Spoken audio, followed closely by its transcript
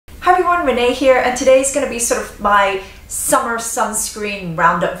Hi everyone, Renee here, and today's going to be sort of my summer sunscreen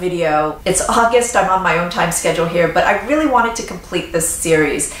roundup video. It's August, I'm on my own time schedule here, but I really wanted to complete this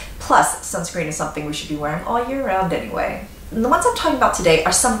series. Plus, sunscreen is something we should be wearing all year round anyway. And the ones I'm talking about today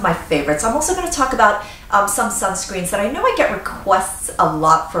are some of my favorites. I'm also going to talk about some sunscreens that I know I get requests a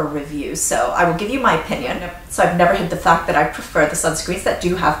lot for reviews, so I will give you my opinion. So I've never hid the fact that I prefer the sunscreens that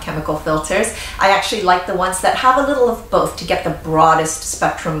do have chemical filters. I actually like the ones that have a little of both to get the broadest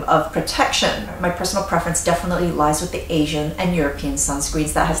spectrum of protection. My personal preference definitely lies with the Asian and European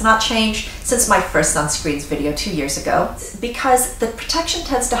sunscreens. That has not changed since my first sunscreens video 2 years ago, because the protection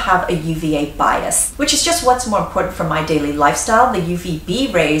tends to have a UVA bias, which is just what's more important for my daily lifestyle. The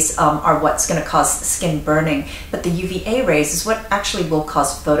UVB rays are what's going to cause skin burning, but the UVA rays is what actually will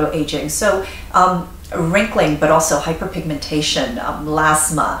cause photoaging. So wrinkling, but also hyperpigmentation,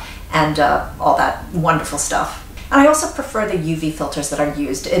 melasma, and all that wonderful stuff. And I also prefer the UV filters that are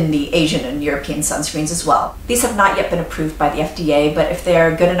used in the Asian and European sunscreens as well. These have not yet been approved by the FDA, but if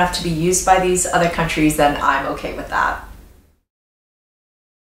they're good enough to be used by these other countries, then I'm okay with that.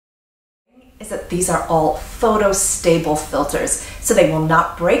 Is that these are all photostable filters, so they will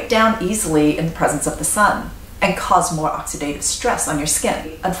not break down easily in the presence of the sun and cause more oxidative stress on your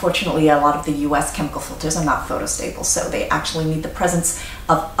skin. Unfortunately, a lot of the US chemical filters are not photostable, so they actually need the presence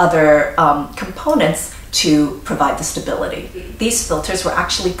of other components to provide the stability. These filters were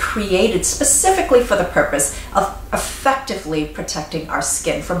actually created specifically for the purpose of effectively protecting our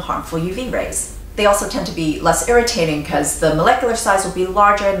skin from harmful UV rays. They also tend to be less irritating because the molecular size will be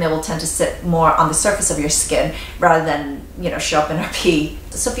larger and they will tend to sit more on the surface of your skin rather than, show up in a pee.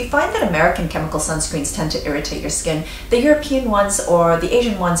 So if you find that American chemical sunscreens tend to irritate your skin, the European ones or the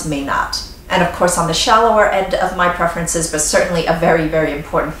Asian ones may not. And of course, on the shallower end of my preferences, but certainly a very, very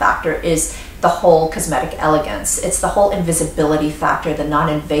important factor, is the whole cosmetic elegance. It's the whole invisibility factor, the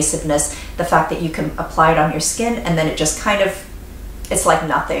non-invasiveness, the fact that you can apply it on your skin and then it just kind of, it's like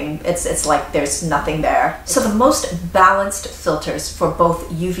nothing. It's like there's nothing there. So the most balanced filters for both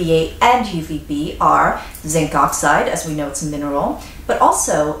UVA and UVB are zinc oxide, as we know it's a mineral, but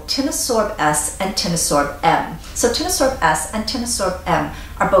also Tinosorb S and Tinosorb M. So Tinosorb S and Tinosorb M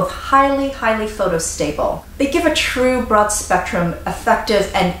are both highly, highly photostable. They give a true broad spectrum,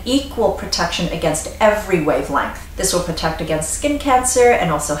 effective and equal protection against every wavelength. This will protect against skin cancer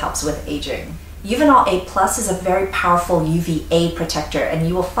and also helps with aging. Uvinol A+ is a very powerful UVA protector, and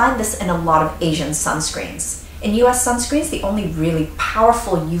you will find this in a lot of Asian sunscreens. In US sunscreens, the only really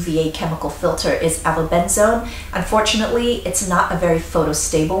powerful UVA chemical filter is avobenzone. Unfortunately, it's not a very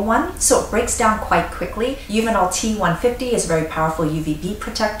photostable one, so it breaks down quite quickly. Uvinol T150 is a very powerful UVB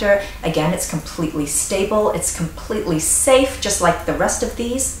protector. Again, it's completely stable, it's completely safe, just like the rest of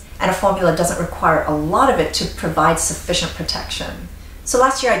these, and a formula doesn't require a lot of it to provide sufficient protection. So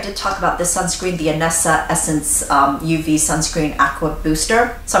last year I did talk about this sunscreen, the Anessa Essence UV Sunscreen Aqua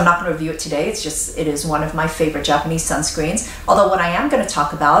Booster. So I'm not going to review it today, it is one of my favorite Japanese sunscreens. Although what I am going to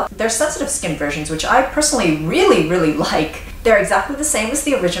talk about, they're sensitive skin versions, which I personally really, really like. They're exactly the same as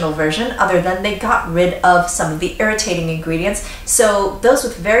the original version, other than they got rid of some of the irritating ingredients, so those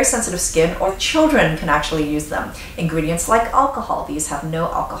with very sensitive skin or children can actually use them. Ingredients like alcohol, these have no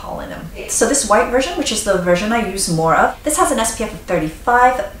alcohol in them. So this white version, which is the version I use more of, this has an SPF of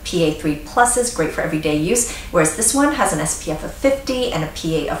 35, PA3+, is great for everyday use, whereas this one has an SPF of 50 and a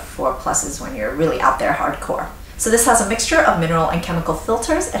PA of 4+ when you're really out there hardcore. So this has a mixture of mineral and chemical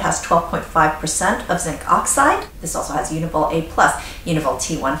filters. It has 12.5% of zinc oxide. This also has Univol A+, Univol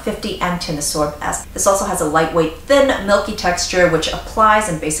T150, and Tinosorb S. This also has a lightweight, thin, milky texture which applies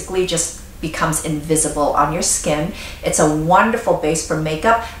and basically just becomes invisible on your skin. It's a wonderful base for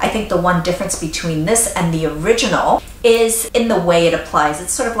makeup. I think the one difference between this and the original is in the way it applies.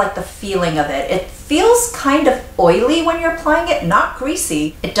 It's sort of like the feeling of it. It feels kind of oily when you're applying it, not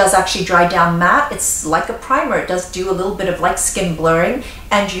greasy. It does actually dry down matte. It's like a primer. It does do a little bit of like skin blurring,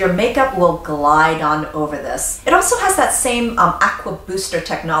 and your makeup will glide on over this. It also has that same Aqua Booster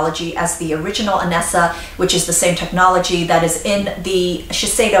technology as the original Anessa, which is the same technology that is in the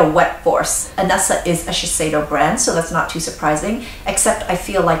Shiseido Wet Force. Anessa is a Shiseido brand, so that's not too surprising, except I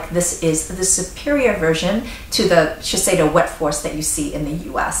feel like this is the superior version to the Shiseido Wet Force that you see in the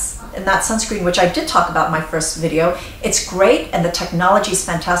US. And that sunscreen, which I did talk about in my first video, it's great and the technology is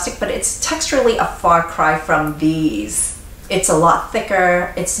fantastic, but it's texturally a far cry from these. It's a lot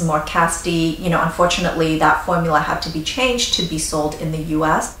thicker, it's more casty. Unfortunately, that formula had to be changed to be sold in the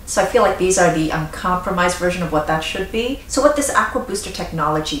US. So I feel like these are the uncompromised version of what that should be. So what this Aqua Booster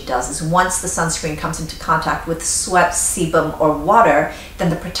technology does is once the sunscreen comes into contact with sweat, sebum, or water, then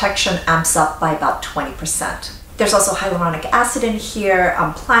the protection amps up by about 20%. There's also hyaluronic acid in here,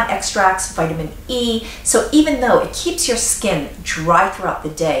 plant extracts, vitamin E. So even though it keeps your skin dry throughout the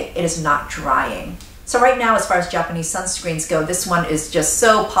day, it is not drying. So right now, as far as Japanese sunscreens go, this one is just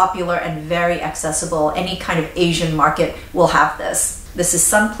so popular and very accessible. Any kind of Asian market will have this. This is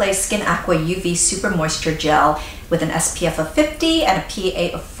Sunplay Skin Aqua UV Super Moisture Gel with an SPF of 50 and a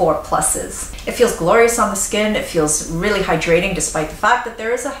PA of 4+. It feels glorious on the skin. It feels really hydrating despite the fact that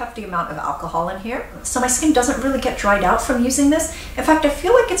there is a hefty amount of alcohol in here. So my skin doesn't really get dried out from using this. In fact, I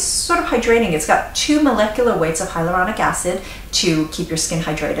feel like it's sort of hydrating. It's got 2 molecular weights of hyaluronic acid to keep your skin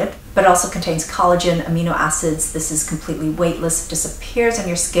hydrated, but it also contains collagen, amino acids. This is completely weightless, disappears on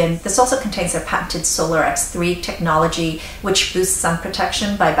your skin. This also contains their patented Solar X3 technology, which boosts sun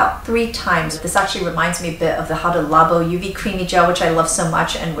protection by about 3 times. This actually reminds me a bit of the Hada Labo UV Creamy Gel, which I love so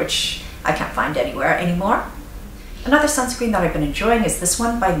much and which I can't find anywhere anymore. Another sunscreen that I've been enjoying is this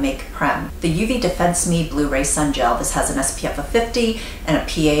one by Make Prem, the UV Defense Me Blu-ray Sun Gel. This has an SPF of 50 and a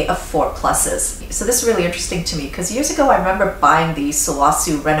PA of 4+. So this is really interesting to me because years ago I remember buying the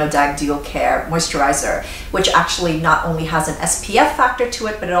Sawasu Renodag Dual Care Moisturizer, which actually not only has an SPF factor to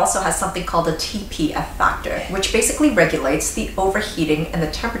it, but it also has something called a TPF factor, which basically regulates the overheating and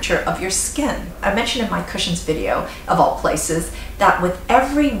the temperature of your skin. I mentioned in my cushions video, of all places, that with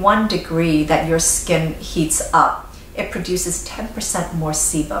every 1 degree that your skin heats up, it produces 10% more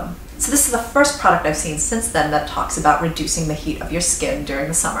sebum. So this is the first product I've seen since then that talks about reducing the heat of your skin during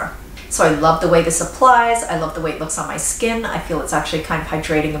the summer. So I love the way this applies. I love the way it looks on my skin. I feel it's actually kind of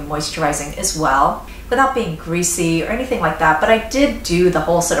hydrating and moisturizing as well, without being greasy or anything like that. But I did do the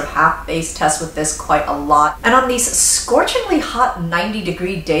whole sort of half base test with this quite a lot. And on these scorchingly hot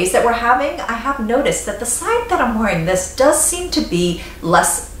 90-degree days that we're having, I have noticed that the side that I'm wearing this does seem to be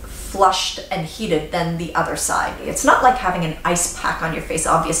less flushed and heated than the other side. It's not like having an ice pack on your face,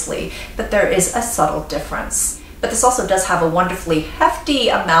 obviously, but there is a subtle difference. But this also does have a wonderfully hefty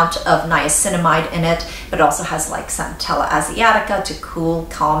amount of niacinamide in it, but it also has like Centella asiatica to cool,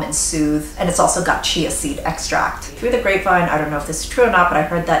 calm, and soothe. And it's also got chia seed extract. Through the grapevine, I don't know if this is true or not, but I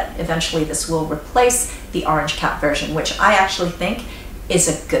heard that eventually this will replace the orange cap version, which I actually think is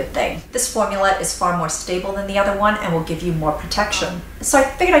a good thing. This formula is far more stable than the other one and will give you more protection. So I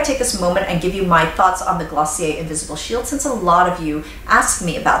figured I'd take this moment and give you my thoughts on the Glossier Invisible Shield, since a lot of you asked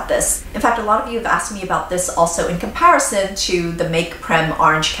me about this. In fact, a lot of you have asked me about this also in comparison to the Make Prem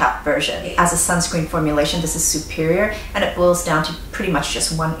Orange Cap version. As a sunscreen formulation, this is superior, and it boils down to pretty much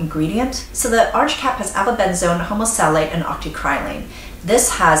just one ingredient. So the Orange Cap has avobenzone, homosalate, and octocrylene.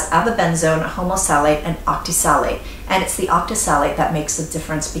 This has avobenzone, homosalate, and octisalate, and it's the octisalate that makes the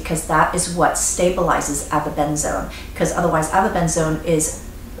difference because that is what stabilizes avobenzone, because otherwise avobenzone is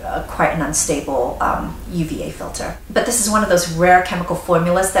quite an unstable UVA filter. But this is one of those rare chemical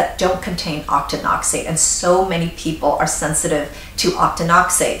formulas that don't contain octinoxate, and so many people are sensitive to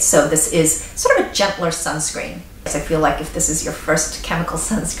octinoxate, so this is sort of a gentler sunscreen. I feel like if this is your first chemical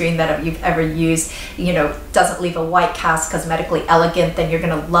sunscreen that you've ever used, doesn't leave a white cast, cosmetically elegant, then you're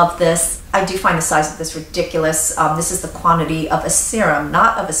gonna love this. I do find the size of this ridiculous. This is the quantity of a serum,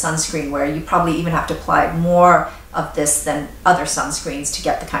 not of a sunscreen, where you probably even have to apply more of this than other sunscreens to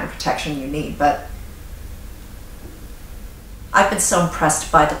get the kind of protection you need. But I've been so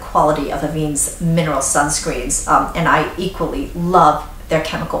impressed by the quality of Avène's mineral sunscreens, and I equally love their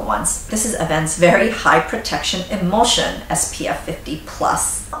chemical ones. This is Avène's very high protection emulsion SPF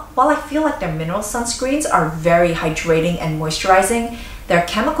 50+. While I feel like their mineral sunscreens are very hydrating and moisturizing, their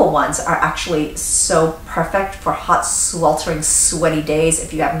chemical ones are actually so perfect for hot, sweltering, sweaty days.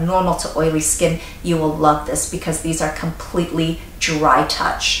 If you have normal to oily skin, you will love this because these are completely dry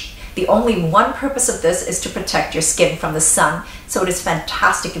touch. The only one purpose of this is to protect your skin from the sun. So it is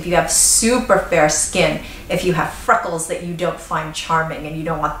fantastic if you have super fair skin, if you have freckles that you don't find charming and you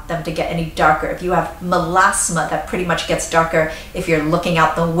don't want them to get any darker, if you have melasma that pretty much gets darker if you're looking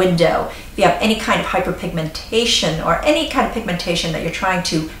out the window, if you have any kind of hyperpigmentation or any kind of pigmentation that you're trying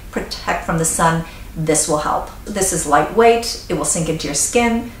to protect from the sun, this will help. This is lightweight, it will sink into your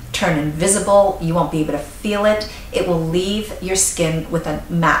skin, turn invisible, you won't be able to feel it. It will leave your skin with a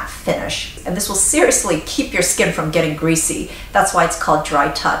matte finish. And this will seriously keep your skin from getting greasy. That's why it's called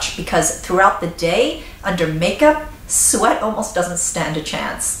dry touch, because throughout the day, under makeup, sweat almost doesn't stand a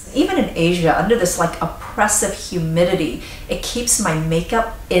chance. Even in Asia, under this like oppressive humidity, it keeps my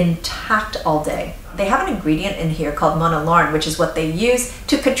makeup intact all day. They have an ingredient in here called monolaurin, which is what they use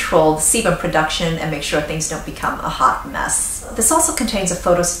to control the sebum production and make sure things don't become a hot mess. This also contains a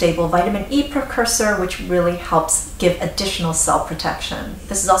photostable vitamin E precursor, which really helps give additional cell protection.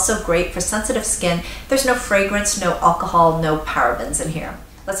 This is also great for sensitive skin. There's no fragrance, no alcohol, no parabens in here.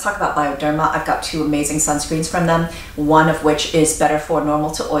 Let's talk about Bioderma. I've got two amazing sunscreens from them, one of which is better for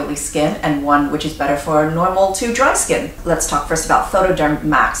normal to oily skin and one which is better for normal to dry skin. Let's talk first about Photoderm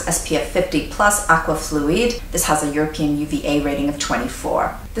Max SPF 50 Plus Aqua Fluid. This has a European UVA rating of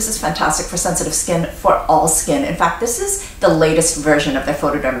 24. This is fantastic for sensitive skin, for all skin. In fact, this is the latest version of their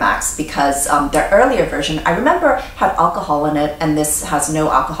Photoderm Max because their earlier version, I remember, had alcohol in it, and this has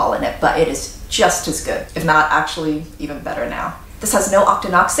no alcohol in it, but it is just as good, if not actually even better now. This has no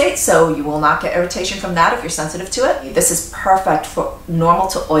octinoxate, so you will not get irritation from that if you're sensitive to it. This is perfect for normal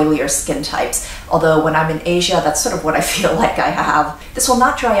to oilier skin types, although when I'm in Asia, that's sort of what I feel like I have. This will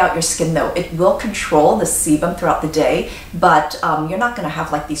not dry out your skin though. It will control the sebum throughout the day, but you're not gonna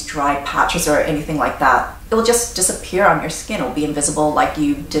have like these dry patches or anything like that. It will just disappear on your skin. It will be invisible like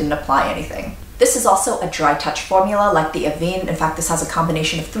you didn't apply anything. This is also a dry touch formula like the Avene. In fact, this has a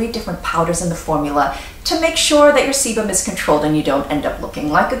combination of 3 different powders in the formula to make sure that your sebum is controlled and you don't end up looking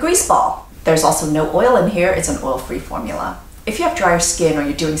like a grease ball. There's also no oil in here. It's an oil-free formula. If you have drier skin or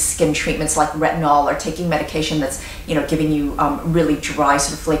you're doing skin treatments like retinol or taking medication that's, giving you really dry,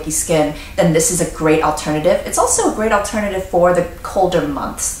 sort of flaky skin, then this is a great alternative. It's also a great alternative for the colder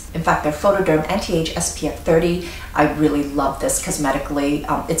months. In fact, their Photoderm Anti-Age SPF 30, I really love this cosmetically.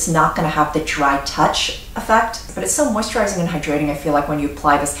 It's not going to have the dry touch effect, but it's so moisturizing and hydrating. I feel like when you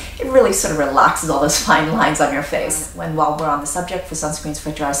apply this, it really sort of relaxes all those fine lines on your face. While we're on the subject for sunscreens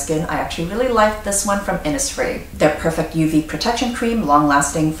for dry skin, I actually really like this one from Innisfree. Their Perfect UV Protection Cream,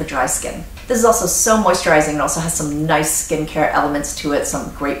 long-lasting for dry skin. This is also so moisturizing. It also has some nice skincare elements to it,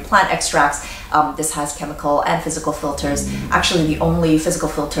 some great plant extracts. This has chemical and physical filters. Actually, the only physical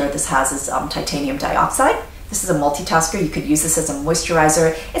filter this has is titanium dioxide. This is a multitasker. You could use this as a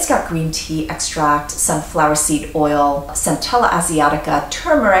moisturizer. It's got green tea extract, sunflower seed oil, Centella asiatica,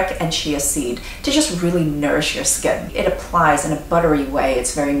 turmeric, and chia seed to just really nourish your skin. It applies in a buttery way.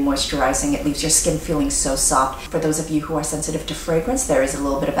 It's very moisturizing. It leaves your skin feeling so soft. For those of you who are sensitive to fragrance, there is a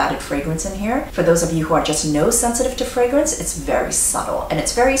little bit of added fragrance in here. For those of you who are just nose sensitive to fragrance, it's very subtle and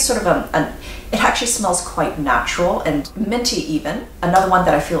it's very sort of it actually smells quite natural and minty even. Another one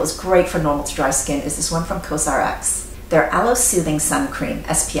that I feel is great for normal to dry skin is this one from CosRx. Their Aloe Soothing Sun Cream,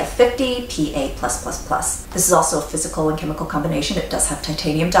 SPF 50 PA+++. This is also a physical and chemical combination. It does have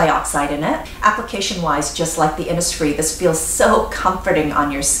titanium dioxide in it. Application-wise, just like the Innisfree, this feels so comforting on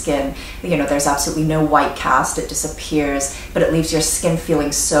your skin. There's absolutely no white cast. It disappears, but it leaves your skin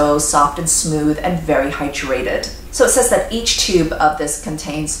feeling so soft and smooth and very hydrated. So it says that each tube of this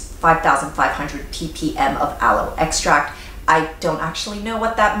contains 5,500 ppm of aloe extract. I don't actually know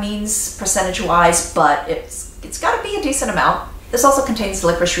what that means percentage-wise, but it's got to be a decent amount. This also contains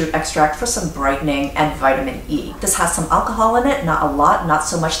licorice root extract for some brightening and vitamin E. This has some alcohol in it, not a lot, not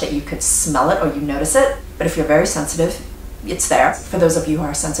so much that you could smell it or you notice it, but if you're very sensitive, it's there. For those of you who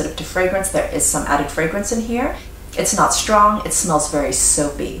are sensitive to fragrance, there is some added fragrance in here. It's not strong, it smells very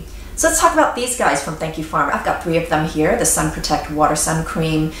soapy. So let's talk about these guys from Thank You Farm. I've got 3 of them here, the Sun Protect Water Sun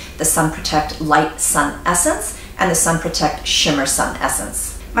Cream, the Sun Protect Light Sun Essence, and the Sun Protect Shimmer Sun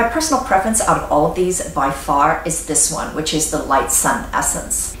Essence. My personal preference out of all of these by far is this one, which is the Light Sun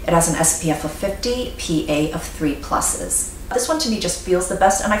Essence. It has an SPF of 50, PA of 3+. This one to me just feels the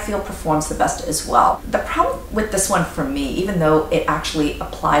best and I feel performs the best as well. The problem with this one for me, even though it actually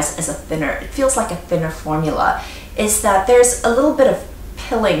applies as a thinner, it feels like a thinner formula, is that there's a little bit of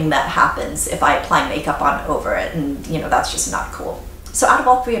pilling that happens if I apply makeup on over it, and that's just not cool. So out of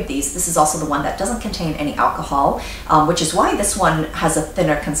all 3 of these, this is also the one that doesn't contain any alcohol, which is why this one has a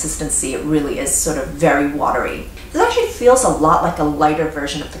thinner consistency. It really is sort of very watery. This actually feels a lot like a lighter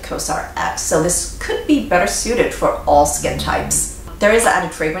version of the CosRx, so this could be better suited for all skin types. There is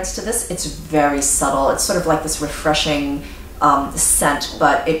added fragrance to this. It's very subtle. It's sort of like this refreshing scent,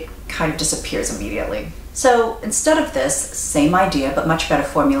 but it kind of disappears immediately. So instead of this, same idea but much better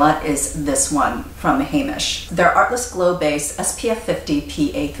formula is this one from Hamish. Their Artless Glow Base SPF 50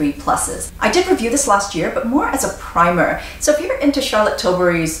 PA3+. I did review this last year, but more as a primer. So if you're into Charlotte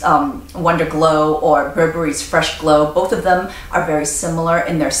Tilbury's Wonder Glow or Burberry's Fresh Glow, both of them are very similar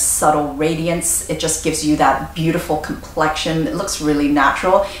in their subtle radiance. It just gives you that beautiful complexion. It looks really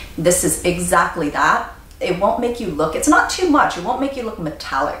natural. This is exactly that. It won't make you look, it's not too much, it won't make you look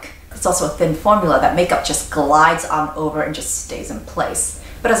metallic. It's also a thin formula that makeup just glides on over and just stays in place.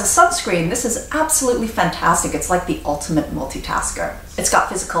 But as a sunscreen, this is absolutely fantastic. It's like the ultimate multitasker. It's got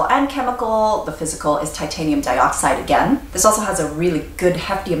physical and chemical. The physical is titanium dioxide again. This also has a really good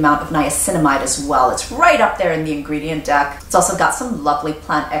hefty amount of niacinamide as well. It's right up there in the ingredient deck. It's also got some lovely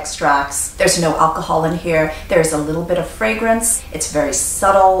plant extracts. There's no alcohol in here. There's a little bit of fragrance. It's very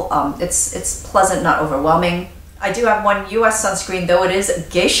subtle. It's pleasant, not overwhelming. I do have one US sunscreen, though it is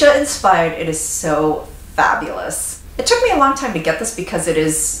geisha inspired. It is so fabulous. It took me a long time to get this because it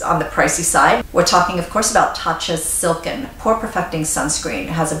is on the pricey side. We're talking, of course, about Tatcha's Silken Pore Perfecting Sunscreen. It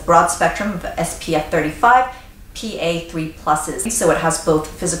has a broad spectrum of SPF 35, PA3+, so it has both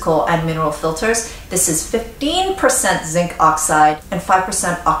physical and mineral filters. This is 15% zinc oxide and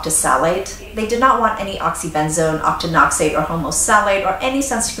 5% octosalate. They did not want any oxybenzone, octinoxate, or homosalate, or any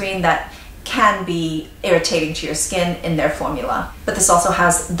sunscreen that can be irritating to your skin in their formula. But this also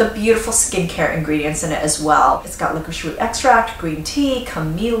has the beautiful skincare ingredients in it as well. It's got licorice root extract, green tea,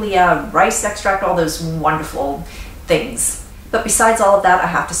 camellia, rice extract, all those wonderful things. But besides all of that, I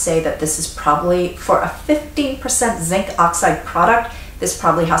have to say that this is probably, for a 15% zinc oxide product, this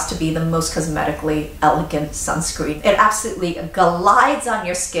probably has to be the most cosmetically elegant sunscreen. It absolutely glides on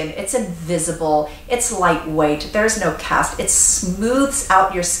your skin. It's invisible. It's lightweight. There's no cast. It smooths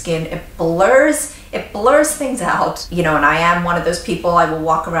out your skin. It blurs things out. You know, and I am one of those people. I will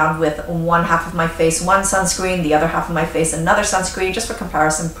walk around with one half of my face one sunscreen, the other half of my face another sunscreen, just for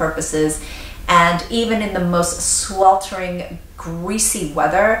comparison purposes. And even in the most sweltering, greasy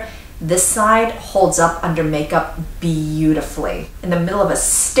weather, this side holds up under makeup beautifully. In the middle of a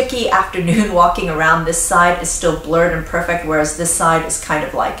sticky afternoon, walking around, this side is still blurred and perfect, whereas this side is kind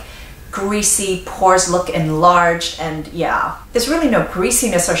of like greasy, pores look enlarged, and yeah. There's really no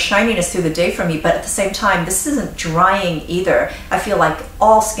greasiness or shininess through the day for me, but at the same time, this isn't drying either. I feel like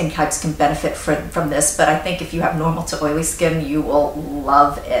all skin types can benefit from this, but I think if you have normal to oily skin, you will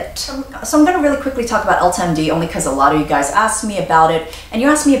love it. So I'm going to really quickly talk about Ulta only because a lot of you guys asked me about it, and you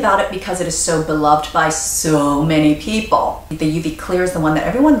asked me about it because it is so beloved by so many people. The UV Clear is the one that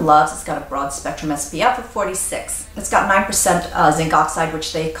everyone loves. It's got a broad spectrum SPF of 46. It's got 9% zinc oxide,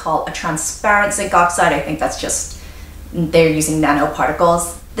 which they call a transparent zinc oxide. I think that's just, they're using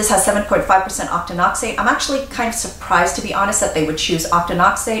nanoparticles. This has 7.5% octinoxate. I'm actually kind of surprised, to be honest, that they would choose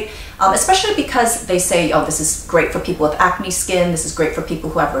octinoxate, especially because they say, oh, this is great for people with acne skin, this is great for people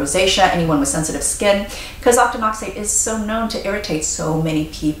who have rosacea, anyone with sensitive skin, because octinoxate is so known to irritate so many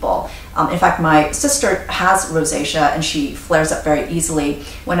people. In fact, my sister has rosacea and she flares up very easily.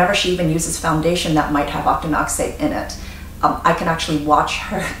 Whenever she even uses foundation that might have octinoxate in it, I can actually watch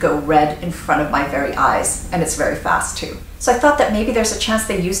her go red in front of my very eyes, and it's very fast too. So I thought that maybe there's a chance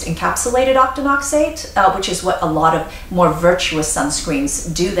they used encapsulated octinoxate, which is what a lot of more virtuous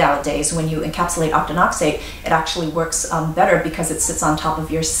sunscreens do nowadays. When you encapsulate octinoxate, it actually works better because it sits on top of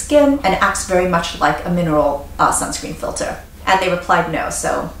your skin and acts very much like a mineral sunscreen filter. And they replied no,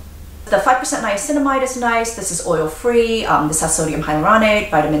 so the 5% niacinamide is nice. This is oil-free. This has sodium hyaluronate,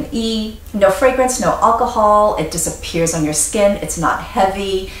 vitamin E, no fragrance, no alcohol. It disappears on your skin. It's not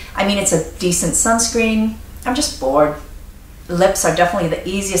heavy. I mean, it's a decent sunscreen. I'm just bored. Lips are definitely the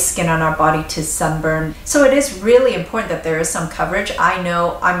easiest skin on our body to sunburn. So it is really important that there is some coverage. I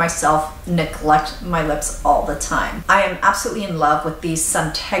know I myself neglect my lips all the time. I am absolutely in love with these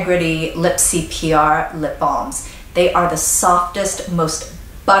Suntegrity Lip CPR lip balms. They are the softest, most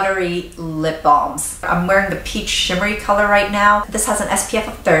buttery lip balms. I'm wearing the peach shimmery color right now. This has an SPF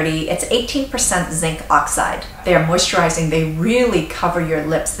of 30. It's 18% zinc oxide. They are moisturizing. They really cover your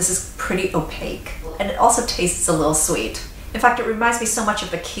lips. This is pretty opaque. And it also tastes a little sweet. In fact, it reminds me so much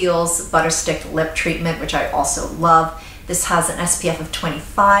of the Kiehl's Butterstick lip treatment, which I also love. This has an SPF of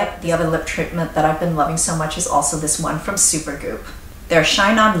 25. The other lip treatment that I've been loving so much is also this one from Supergoop. They're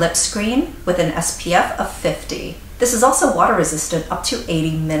Shine On Lip Screen with an SPF of 50. This is also water resistant up to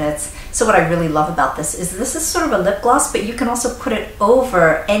 80 minutes. So what I really love about this is sort of a lip gloss, but you can also put it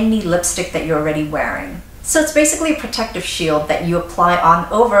over any lipstick that you're already wearing. So it's basically a protective shield that you apply on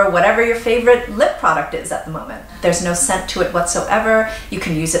over whatever your favorite lip product is at the moment. There's no scent to it whatsoever. You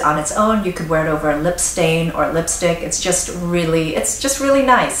can use it on its own. You could wear it over a lip stain or lipstick. It's just really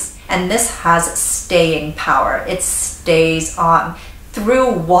nice. And this has staying power. It stays on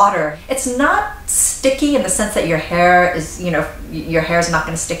through water. It's not sticky in the sense that your hair is, your hair is not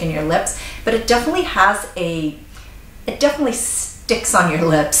going to stick in your lips, but it definitely sticks on your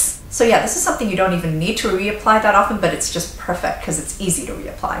lips. So yeah, this is something you don't even need to reapply that often, but it's just perfect because it's easy to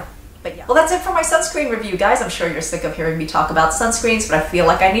reapply. But yeah. Well, that's it for my sunscreen review, guys. I'm sure you're sick of hearing me talk about sunscreens, but I feel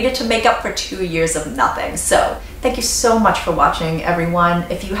like I needed to make up for 2 years of nothing. So thank you so much for watching, everyone.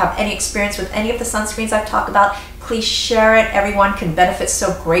 If you have any experience with any of the sunscreens I've talked about, please share it. Everyone can benefit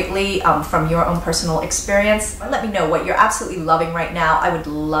so greatly from your own personal experience. Let me know what you're absolutely loving right now. I would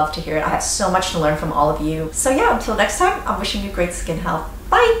love to hear it. I have so much to learn from all of you. So yeah, until next time, I'm wishing you great skin health.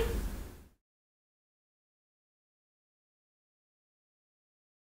 Bye!